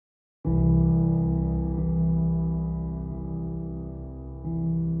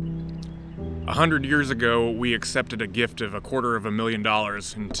100 years ago, we accepted a gift of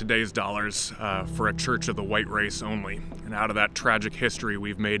 $250,000 in today's dollars for a church of the white race only. And out of that tragic history,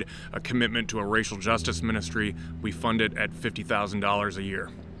 we've made a commitment to a racial justice ministry. We fund it at $50,000 a year.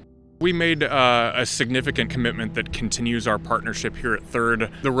 We made a significant commitment that continues our partnership here at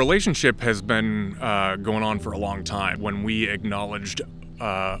Third. The relationship has been going on for a long time. When we acknowledged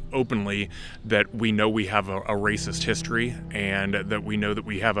openly that we know we have a racist history and that we know that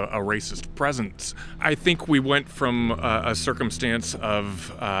we have a racist presence. I think we went from a circumstance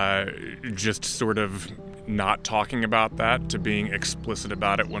of just sort of not talking about that to being explicit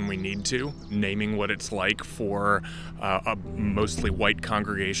about it when we need to, naming what it's like for a mostly white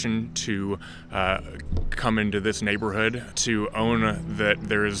congregation to come into this neighborhood, to own that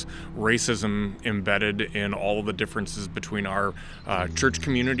there's racism embedded in all of the differences between our church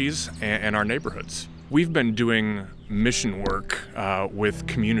communities and our neighborhoods. We've been doing mission work with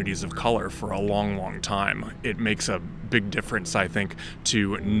communities of color for a long, long time. It makes a big difference, I think,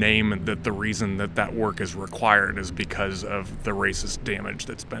 to name that the reason that that work is required is because of the racist damage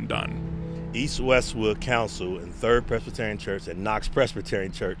that's been done. East Westwood Council and Third Presbyterian Church and Knox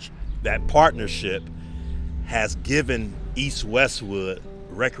Presbyterian Church, that partnership has given East Westwood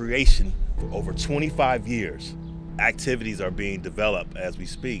recreation for over 25 years. Activities are being developed as we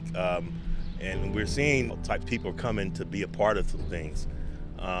speak. And we're seeing type of people coming to be a part of some things.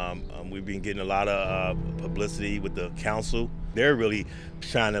 We've been getting a lot of publicity with the council. They're really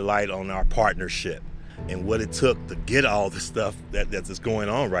shining a light on our partnership and what it took to get all the stuff that's going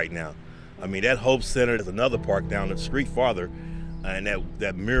on right now. I mean, that Hope Center is another park down the street farther, and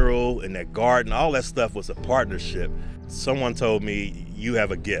that mural and that garden, all that stuff was a partnership. Someone told me, you have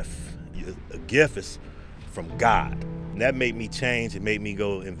a gift. A gift is from God. And that made me change. It made me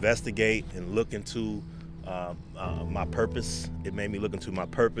go investigate and look into my purpose. It made me look into my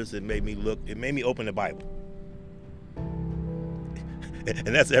purpose. It made me open the Bible. And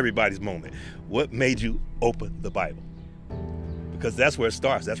that's everybody's moment. What made you open the Bible? Because that's where it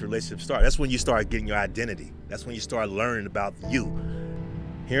starts. That's where relationships start. That's when you start getting your identity. That's when you start learning about you.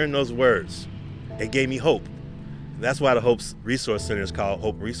 Hearing those words, it gave me hope. And that's why the Hope Resource Center is called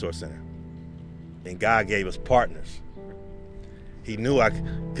Hope Resource Center. And God gave us partners. He knew I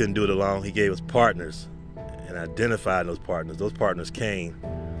couldn't do it alone. He gave us partners and identified those partners. Those partners came,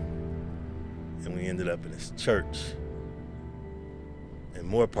 and we ended up in this church. And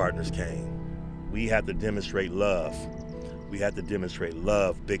more partners came. We had to demonstrate love. We had to demonstrate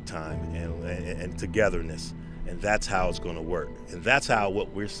love big time and togetherness. And that's how it's going to work. And that's how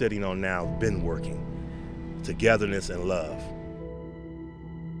what we're sitting on now has been working. Togetherness and love.